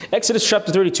Exodus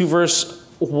chapter 32, verse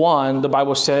 1, the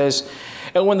Bible says,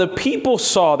 "And when the people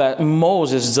saw that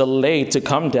Moses delayed to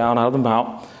come down out of the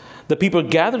mount, the people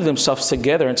gathered themselves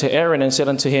together unto Aaron and said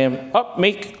unto him, Up,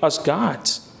 make us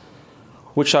gods,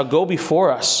 which shall go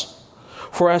before us.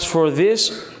 For as for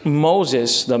this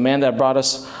Moses, the man that brought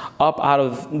us up out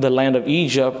of the land of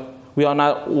Egypt, we are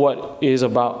not what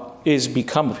is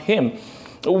become of him."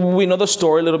 We know the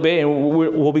story a little bit, and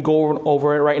we'll be going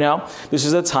over it right now. This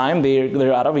is the time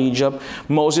they're out of Egypt.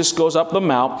 Moses goes up the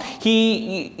mount.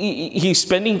 He's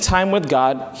spending time with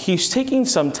God. He's taking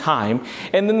some time.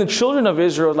 And then the children of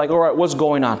Israel are like, all right, what's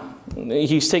going on?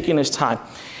 He's taking his time.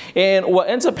 And what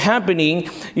ends up happening,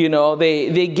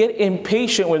 they get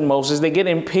impatient with Moses. They get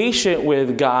impatient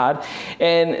with God.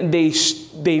 And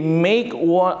they make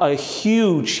a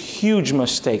huge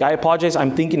mistake. I apologize.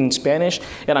 I'm thinking in Spanish,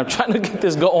 and I'm trying to get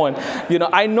this going.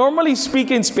 I normally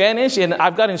speak in Spanish, and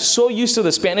I've gotten so used to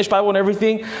the Spanish Bible and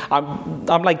everything.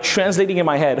 I'm like translating in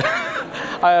my head.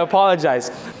 I apologize.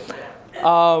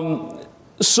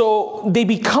 So they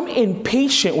become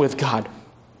impatient with God.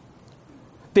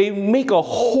 They make a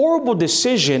horrible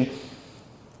decision,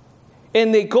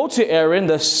 and they go to Aaron.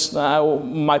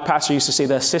 My pastor used to say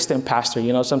the assistant pastor.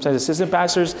 Sometimes assistant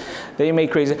pastors, they make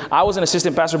crazy. I was an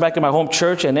assistant pastor back in my home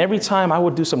church, and every time I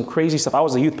would do some crazy stuff, I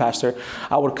was a youth pastor,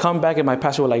 I would come back and my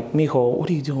pastor would like, "Mijo, what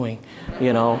are you doing?"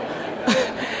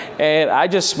 And I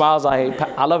just smiles like,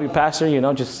 "I love you, pastor,"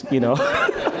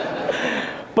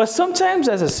 But sometimes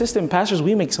as assistant pastors,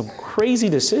 we make some crazy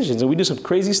decisions, and we do some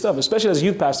crazy stuff, especially as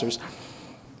youth pastors.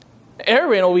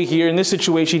 Aaron over here in this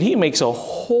situation, he makes a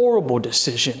horrible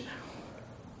decision.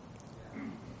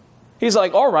 He's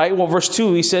like, all right, well, verse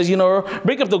 2, he says,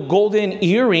 break up the golden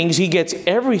earrings. He gets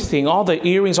everything, all the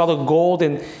earrings, all the gold,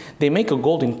 and they make a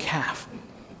golden calf.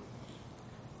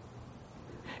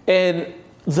 And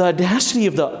the audacity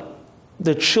of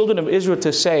the children of Israel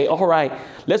to say, all right,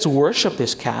 let's worship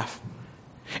this calf.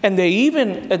 And they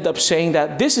even end up saying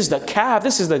that this is the calf,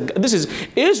 this is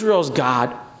Israel's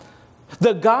God.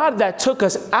 The God that took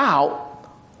us out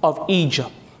of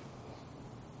Egypt.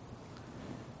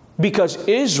 Because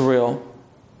Israel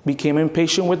became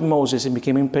impatient with Moses and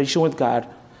became impatient with God,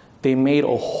 they made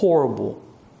a horrible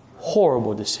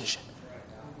decision.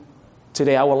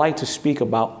 Today, I would like to speak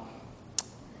about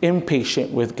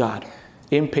impatient with God.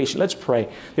 Impatient. Let's pray.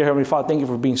 Dear Heavenly Father, thank you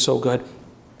for being so good.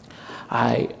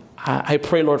 I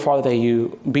pray, Lord Father, that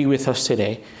you be with us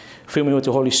today. Fill me with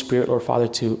the Holy Spirit, Lord Father,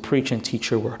 to preach and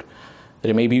teach your word. That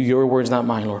it may be your words, not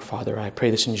mine, Lord Father. I pray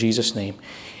this in Jesus' name.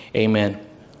 Amen.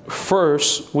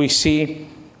 First, we see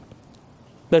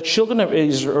the children of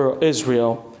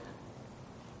Israel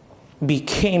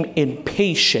became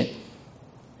impatient.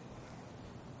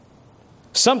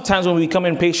 Sometimes when we become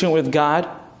impatient with God,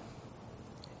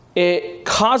 it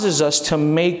causes us to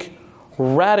make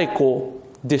radical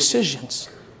decisions.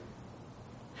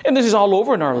 And this is all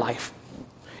over in our life.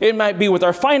 It might be with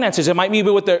our finances. It might be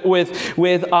with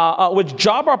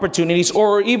job opportunities,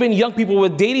 or even young people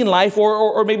with dating life,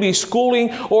 or maybe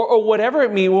schooling, or whatever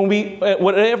it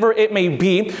may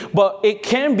be. But it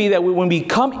can be that when we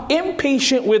become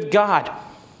impatient with God,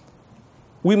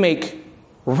 we make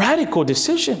radical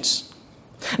decisions.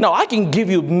 Now, I can give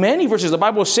you many verses. The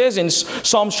Bible says in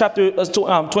Psalms chapter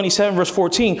 27, verse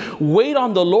 14, "Wait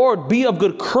on the Lord, be of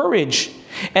good courage,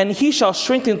 and he shall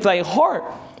strengthen thy heart."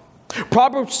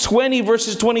 Proverbs 20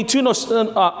 verses 22.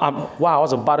 Wow, I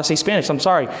was about to say Spanish. I'm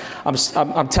sorry.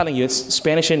 I'm telling you, it's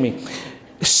Spanish in me.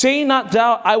 "Say not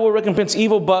thou, I will recompense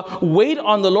evil, but wait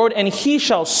on the Lord, and he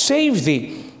shall save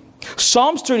thee."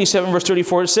 Psalms 37 verse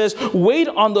 34, it says, "Wait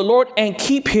on the Lord and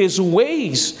keep his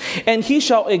ways, and he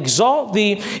shall exalt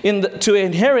thee to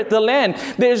inherit the land."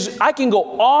 I can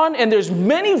go on, and there's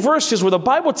many verses where the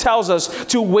Bible tells us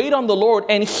to wait on the Lord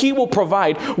and he will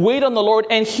provide. Wait on the Lord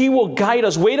and he will guide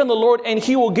us. Wait on the Lord and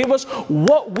he will give us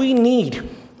what we need.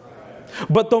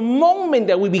 But the moment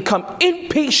that we become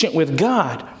impatient with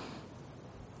God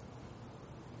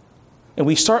and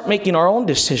we start making our own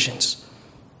decisions,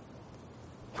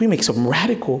 we make some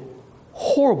radical,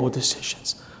 horrible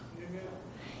decisions.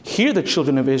 Here, the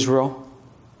children of Israel,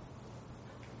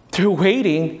 they're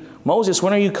waiting. "Moses,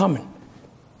 when are you coming?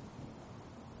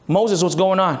 Moses, what's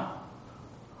going on?"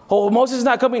 "Oh, Moses is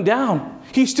not coming down.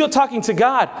 He's still talking to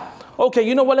God." "Okay,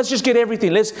 you know what? Let's just get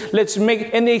everything. Let's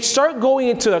make." And they start going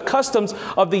into the customs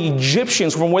of the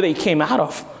Egyptians from where they came out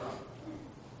of.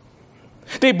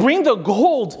 They bring the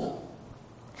gold,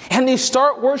 and they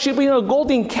start worshiping a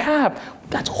golden calf.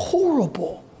 That's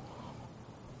horrible.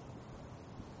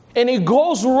 And it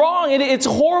goes wrong, and it's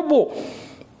horrible.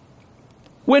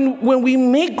 When we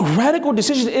make radical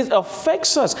decisions, it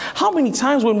affects us. How many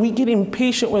times when we get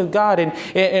impatient with God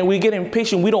and we get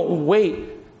impatient, we don't wait,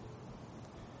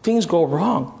 things go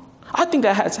wrong. I think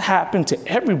that has happened to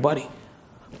everybody.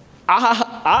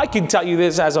 I can tell you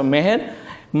this as a man,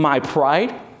 my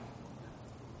pride,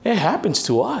 it happens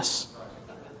to us.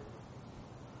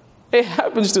 It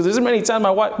happens to us. There's many times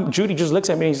my wife, Judy, just looks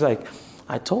at me and he's like,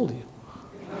 I told you.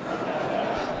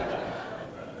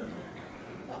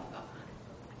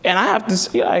 And I have to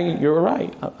say, you're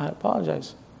right. I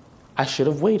apologize. I should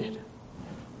have waited.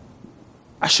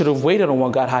 I should have waited on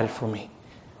what God had for me.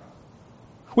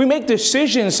 We make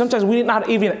decisions. Sometimes we're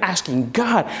not even asking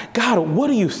God, what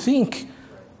do you think?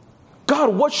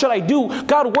 God, what should I do?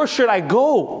 God, where should I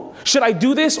go? Should I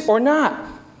do this or not?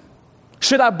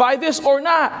 Should I buy this or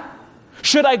not?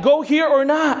 Should I go here or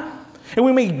not? And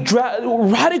we make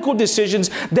radical decisions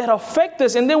that affect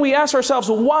us. And then we ask ourselves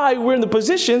why we're in the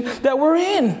position that we're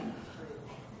in.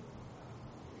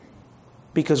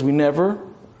 Because we never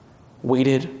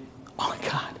waited on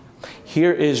God.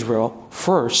 Here, Israel,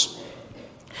 first,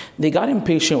 they got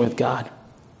impatient with God,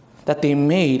 that they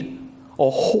made a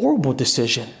horrible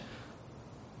decision.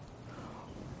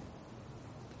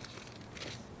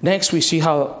 Next, we see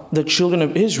how the children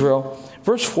of Israel,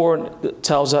 verse 4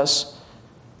 tells us,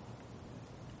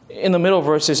 in the middle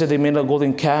verse, it said they made a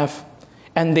golden calf.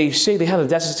 And they had the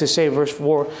audacity to say, verse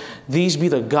 4, these be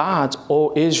the gods,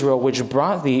 O Israel, which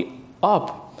brought thee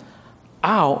up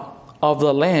out of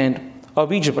the land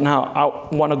of Egypt. Now,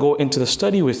 I want to go into the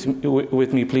study with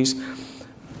me, please.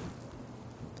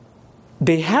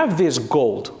 They have this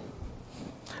gold.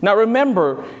 Now,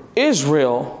 remember,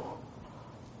 Israel,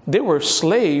 they were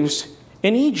slaves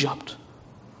in Egypt.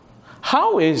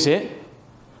 How is it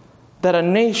that a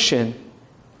nation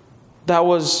that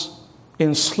was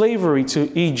in slavery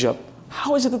to Egypt,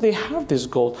 how is it that they have this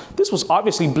gold? This was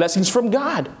obviously blessings from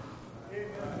God.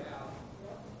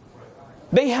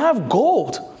 They have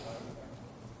gold.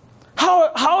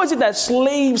 How is it that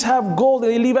slaves have gold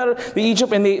and they leave out of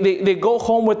Egypt and they're going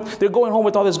home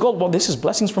with all this gold? Well, this is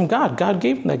blessings from God. God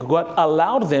gave them that. God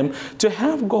allowed them to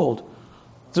have gold,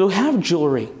 to have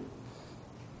jewelry.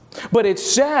 But it's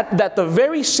sad that the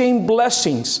very same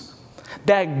blessings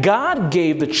that God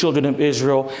gave the children of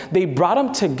Israel, they brought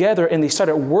them together and they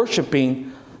started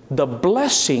worshiping the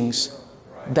blessings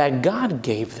that God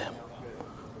gave them.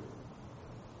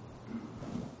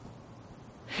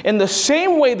 In the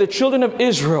same way, the children of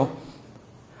Israel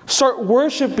start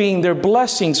worshiping their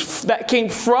blessings that came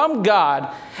from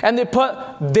God, and they put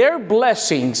their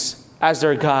blessings as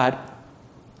their God.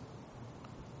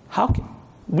 How can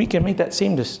we make that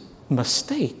same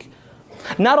mistake?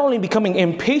 Not only becoming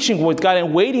impatient with God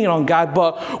and waiting on God,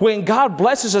 but when God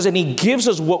blesses us and He gives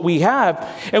us what we have,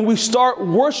 and we start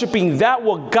worshiping that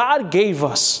what God gave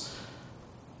us.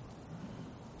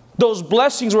 Those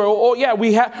blessings were, oh yeah,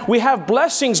 we have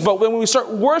blessings, but when we start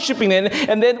worshiping it,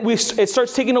 and then it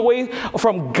starts taking away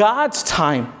from God's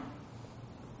time,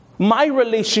 my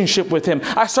relationship with Him.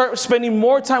 I start spending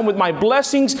more time with my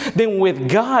blessings than with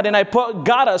God, and I put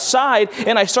God aside,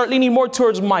 and I start leaning more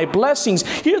towards my blessings.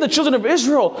 Here, the children of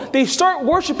Israel, they start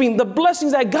worshiping the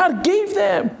blessings that God gave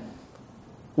them.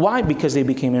 Why? Because they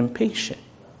became impatient.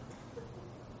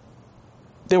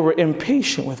 They were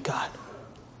impatient with God.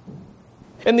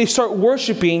 And they start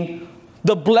worshiping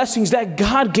the blessings that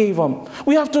God gave them.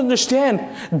 We have to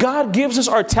understand, God gives us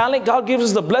our talent, God gives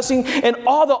us the blessing, and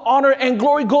all the honor and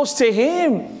glory goes to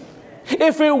Him.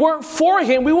 If it weren't for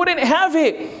Him, we wouldn't have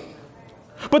it.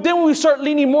 But then when we start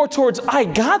leaning more towards, I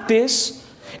got this,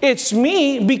 it's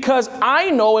me because I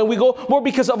know, and we go more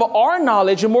because of our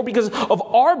knowledge and more because of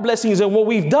our blessings and what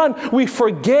we've done, we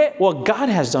forget what God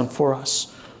has done for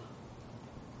us.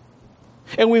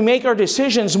 And we make our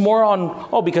decisions more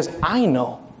on, because I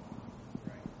know.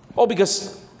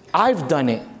 Because I've done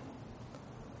it.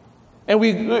 And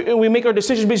we make our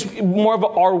decisions based more of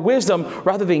our wisdom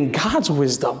rather than God's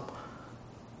wisdom.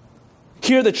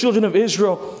 Here, the children of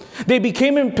Israel, they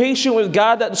became impatient with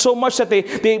God so much that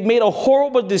they made a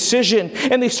horrible decision,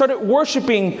 and they started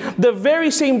worshiping the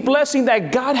very same blessing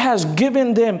that God has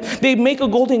given them. They make a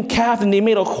golden calf, and they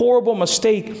made a horrible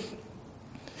mistake.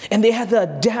 And they had the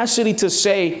audacity to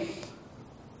say,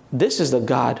 this is the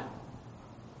God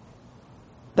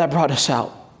that brought us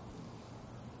out.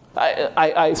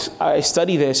 I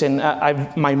study this, and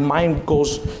my mind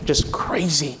goes just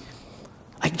crazy.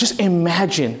 Just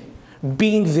imagine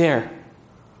being there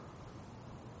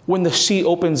when the sea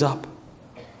opens up.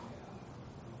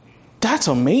 That's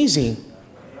amazing.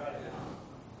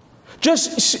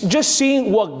 Just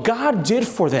seeing what God did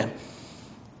for them.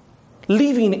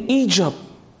 Leaving Egypt.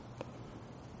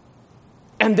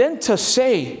 And then to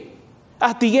say,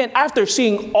 at the end, after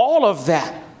seeing all of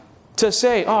that, to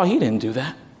say, oh, he didn't do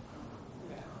that.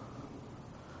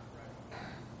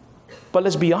 But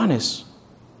let's be honest.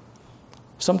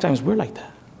 Sometimes we're like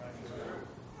that.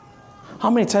 How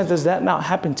many times does that not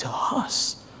happen to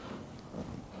us?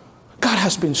 God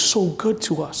has been so good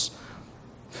to us.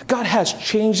 God has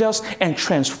changed us and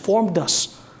transformed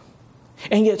us.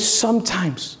 And yet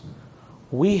sometimes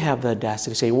we have the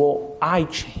audacity to say, well, I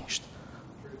changed.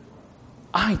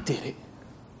 I did it.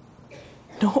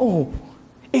 No,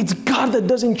 it's God that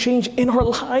doesn't change in our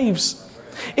lives.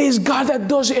 It's God that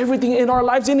does everything in our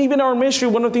lives, and even our ministry.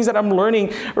 One of the things that I'm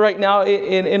learning right now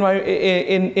in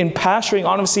pastoring,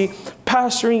 honestly,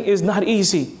 pastoring is not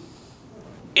easy.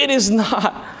 It is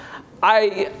not.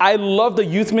 I love the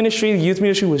youth ministry. The youth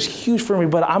ministry was huge for me,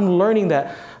 but I'm learning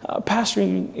that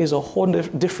pastoring is a whole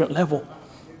different level.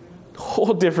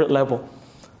 Whole different level.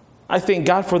 I thank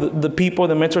God for the people,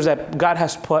 the mentors that God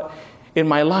has put in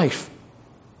my life.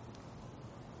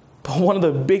 But one of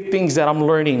the big things that I'm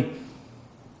learning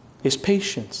is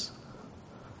patience.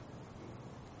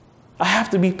 I have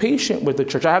to be patient with the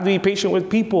church. I have to be patient with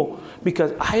people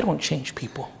because I don't change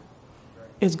people.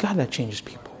 It's God that changes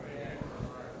people.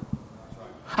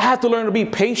 I have to learn to be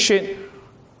patient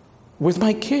with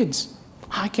my kids.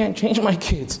 I can't change my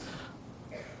kids.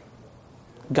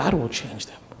 God will change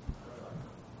them.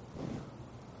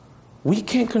 We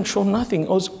can't control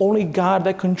nothing. It's only God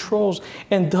that controls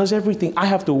and does everything. I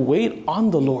have to wait on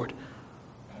the Lord.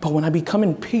 But when I become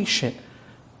impatient,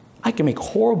 I can make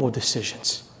horrible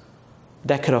decisions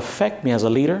that could affect me as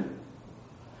a leader,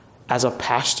 as a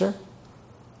pastor,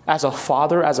 as a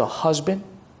father, as a husband.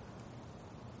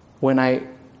 When I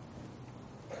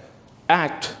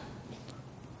act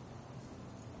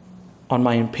on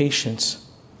my impatience.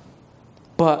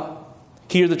 But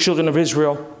here, the children of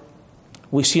Israel,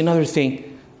 we see another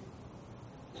thing.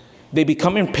 They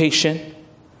become impatient.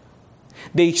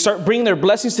 They start bringing their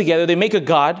blessings together. They make a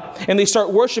god, and they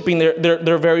start worshiping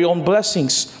their very own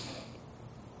blessings.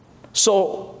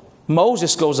 So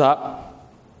Moses goes up.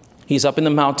 He's up in the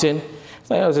mountain. It's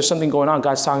like, oh, there's something going on.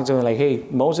 God's talking to him like, hey,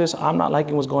 Moses, I'm not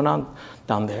liking what's going on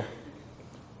down there.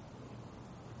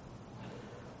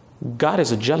 God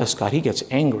is a jealous God. He gets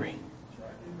angry.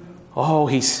 Oh,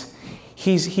 he's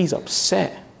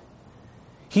upset.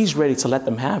 He's ready to let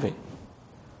them have it.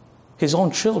 His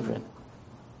own children.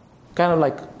 Kind of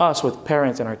like us with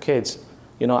parents and our kids.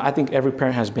 You know, I think every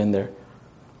parent has been there.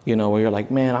 You know, where you're like,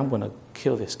 man, I'm going to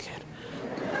kill this kid.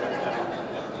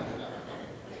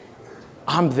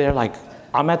 I'm there like,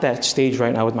 I'm at that stage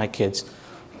right now with my kids.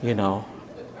 You know,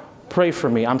 pray for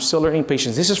me. I'm still learning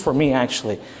patience. This is for me,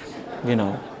 actually. You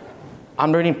know,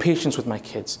 I'm learning patience with my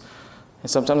kids. And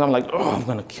sometimes I'm like, oh, I'm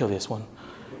going to kill this one.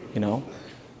 You know,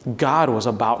 God was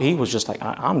he was just like,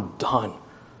 I'm done.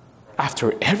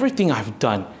 After everything I've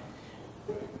done,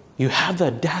 you have the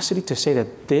audacity to say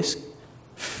that this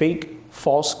fake,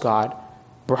 false God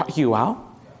brought you out?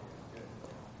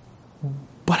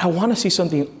 But I want to see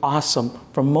something awesome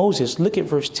from Moses. Look at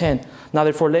verse 10. Now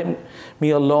therefore let me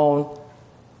alone,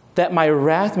 that my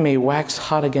wrath may wax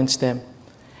hot against them,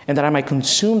 and that I might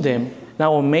consume them, and I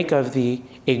will make of thee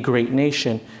a great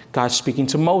nation. God speaking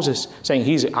to Moses,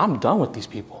 saying, I'm done with these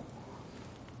people.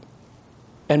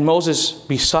 And Moses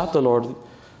besought the Lord,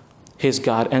 his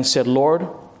God, and said, Lord,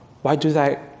 why do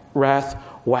thy wrath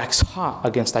wax hot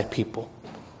against thy people,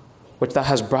 which thou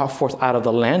hast brought forth out of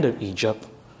the land of Egypt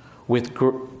with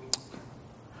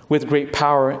great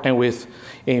power and with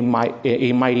a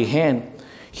mighty hand?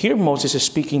 Here Moses is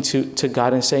speaking to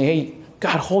God and saying, hey,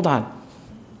 God, hold on.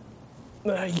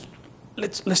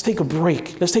 Let's take a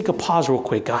break. Let's take a pause real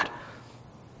quick, God.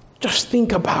 Just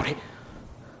think about it.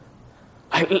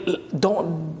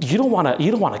 You don't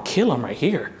want to kill him right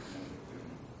here.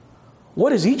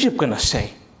 What is Egypt going to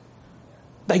say?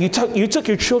 That you took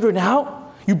your children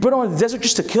out? You brought them in the desert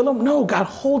just to kill them? No, God,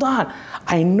 hold on.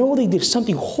 I know they did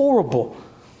something horrible.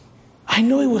 I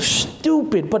know it was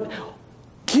stupid, but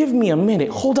give me a minute.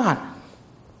 Hold on.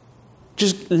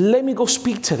 Just let me go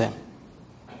speak to them.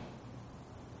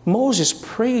 Moses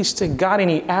prays to God and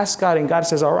he asks God, and God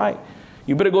says, all right,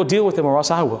 you better go deal with them or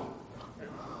else I will.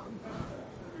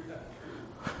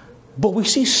 But we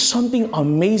see something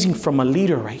amazing from a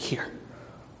leader right here.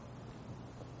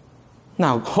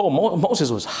 Now,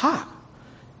 Moses was hot.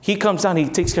 He comes down, he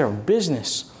takes care of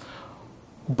business.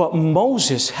 But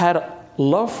Moses had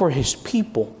love for his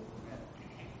people,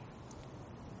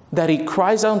 that he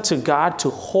cries out to God to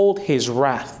hold his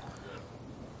wrath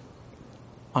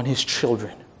on his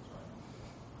children.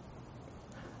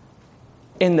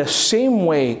 In the same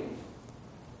way,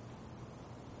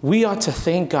 we ought to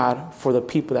thank God for the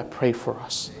people that pray for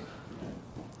us.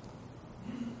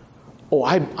 Oh,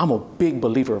 I'm a big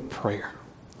believer of prayer.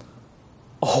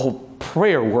 Oh,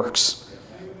 prayer works.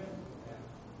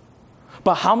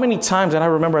 But how many times, and I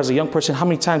remember as a young person, how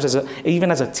many times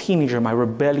even as a teenager, my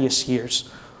rebellious years,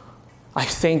 I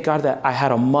thank God that I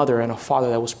had a mother and a father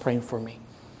that was praying for me.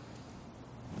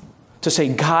 To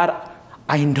say, God,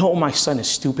 I know my son is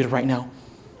stupid right now.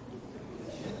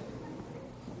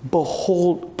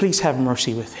 Behold, please have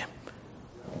mercy with him.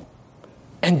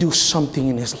 And do something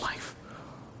in his life.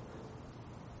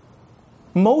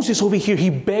 Moses over here, he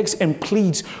begs and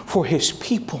pleads for his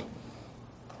people.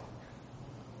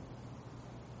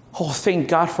 Oh, thank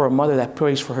God for a mother that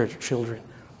prays for her children.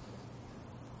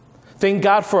 Thank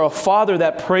God for a father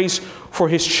that prays for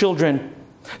his children.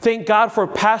 Thank God for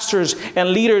pastors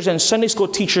and leaders and Sunday school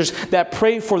teachers that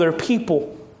pray for their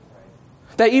people.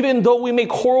 That even though we make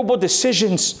horrible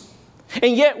decisions,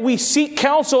 and yet we seek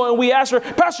counsel and we ask her,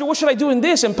 Pastor, what should I do in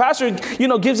this? And Pastor,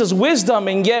 gives us wisdom,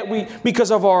 and yet we, because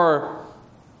of our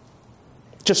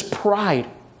just pride,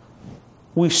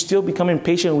 we still become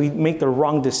impatient and we make the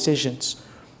wrong decisions.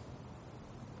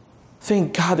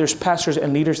 Thank God there's pastors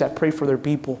and leaders that pray for their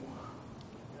people.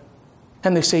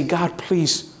 And they say, God,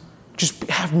 please, just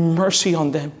have mercy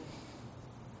on them.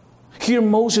 Here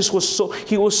Moses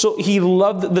he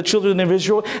loved the children of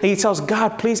Israel, and he tells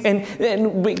God, please, and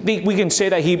we can say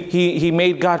that he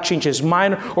made God change his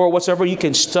mind or whatsoever. You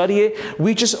can study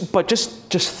it.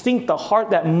 Just think the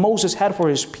heart that Moses had for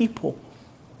his people.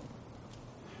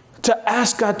 To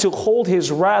ask God to hold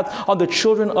his wrath on the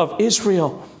children of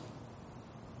Israel.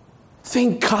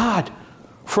 Thank God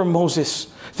for Moses.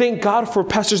 Thank God for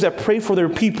pastors that pray for their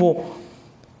people.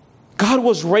 God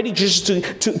was ready just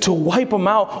to wipe them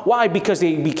out. Why? Because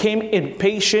they became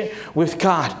impatient with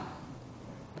God.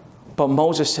 But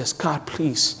Moses says, God,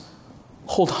 please,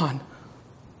 hold on.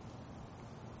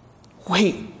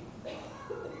 Wait.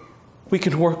 We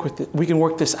can work with it. We can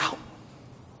work this out.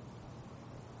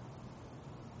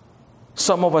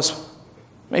 Some of us,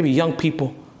 maybe young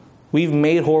people, we've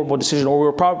made horrible decisions, or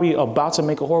we're probably about to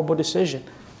make a horrible decision.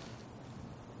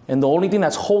 And the only thing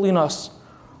that's holding us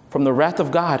from the wrath of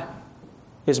God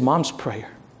is mom's prayer.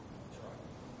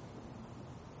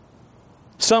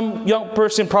 Some young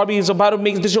person probably is about to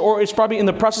make a decision, or is probably in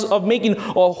the process of making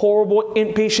a horrible,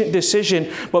 impatient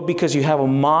decision. But because you have a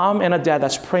mom and a dad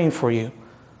that's praying for you,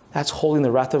 that's holding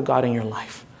the wrath of God in your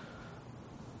life.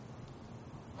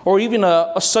 Or even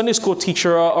a Sunday school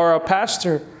teacher or a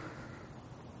pastor.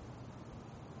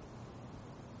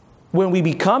 When we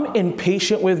become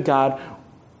impatient with God,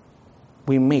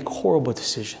 we make horrible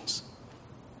decisions.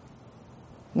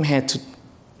 Man,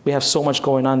 we have so much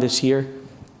going on this year.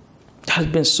 God has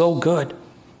been so good.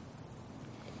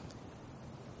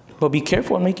 But be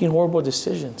careful in making horrible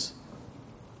decisions.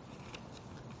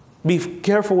 Be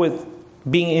careful with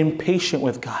being impatient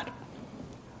with God.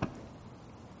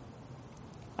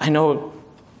 I know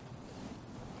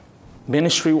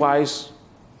ministry-wise,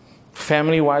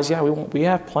 family-wise, yeah, we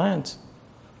have plans.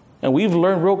 And we've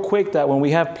learned real quick that when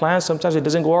we have plans, sometimes it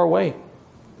doesn't go our way.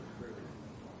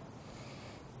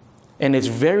 And it's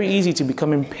very easy to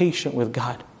become impatient with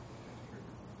God.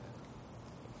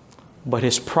 But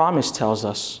his promise tells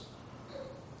us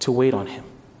to wait on him.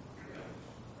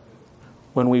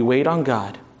 When we wait on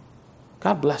God,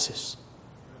 God blesses.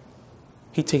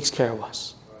 He takes care of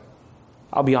us.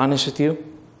 I'll be honest with you.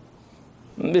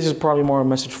 This is probably more a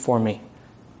message for me.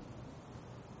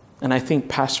 And I think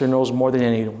Pastor knows more than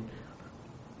anyone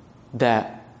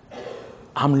that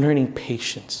I'm learning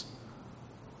patience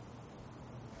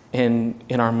in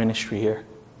our ministry here.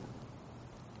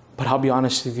 But I'll be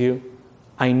honest with you,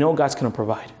 I know God's going to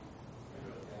provide.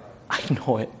 I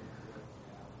know it.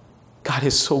 God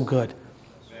is so good.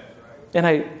 And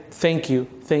I thank you,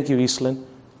 Eastland,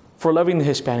 for loving the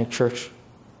Hispanic church.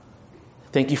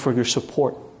 Thank you for your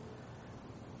support.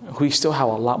 We still have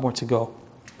a lot more to go.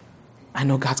 I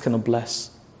know God's going to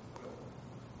bless.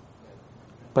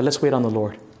 But let's wait on the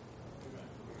Lord.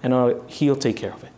 I know he'll take care of it.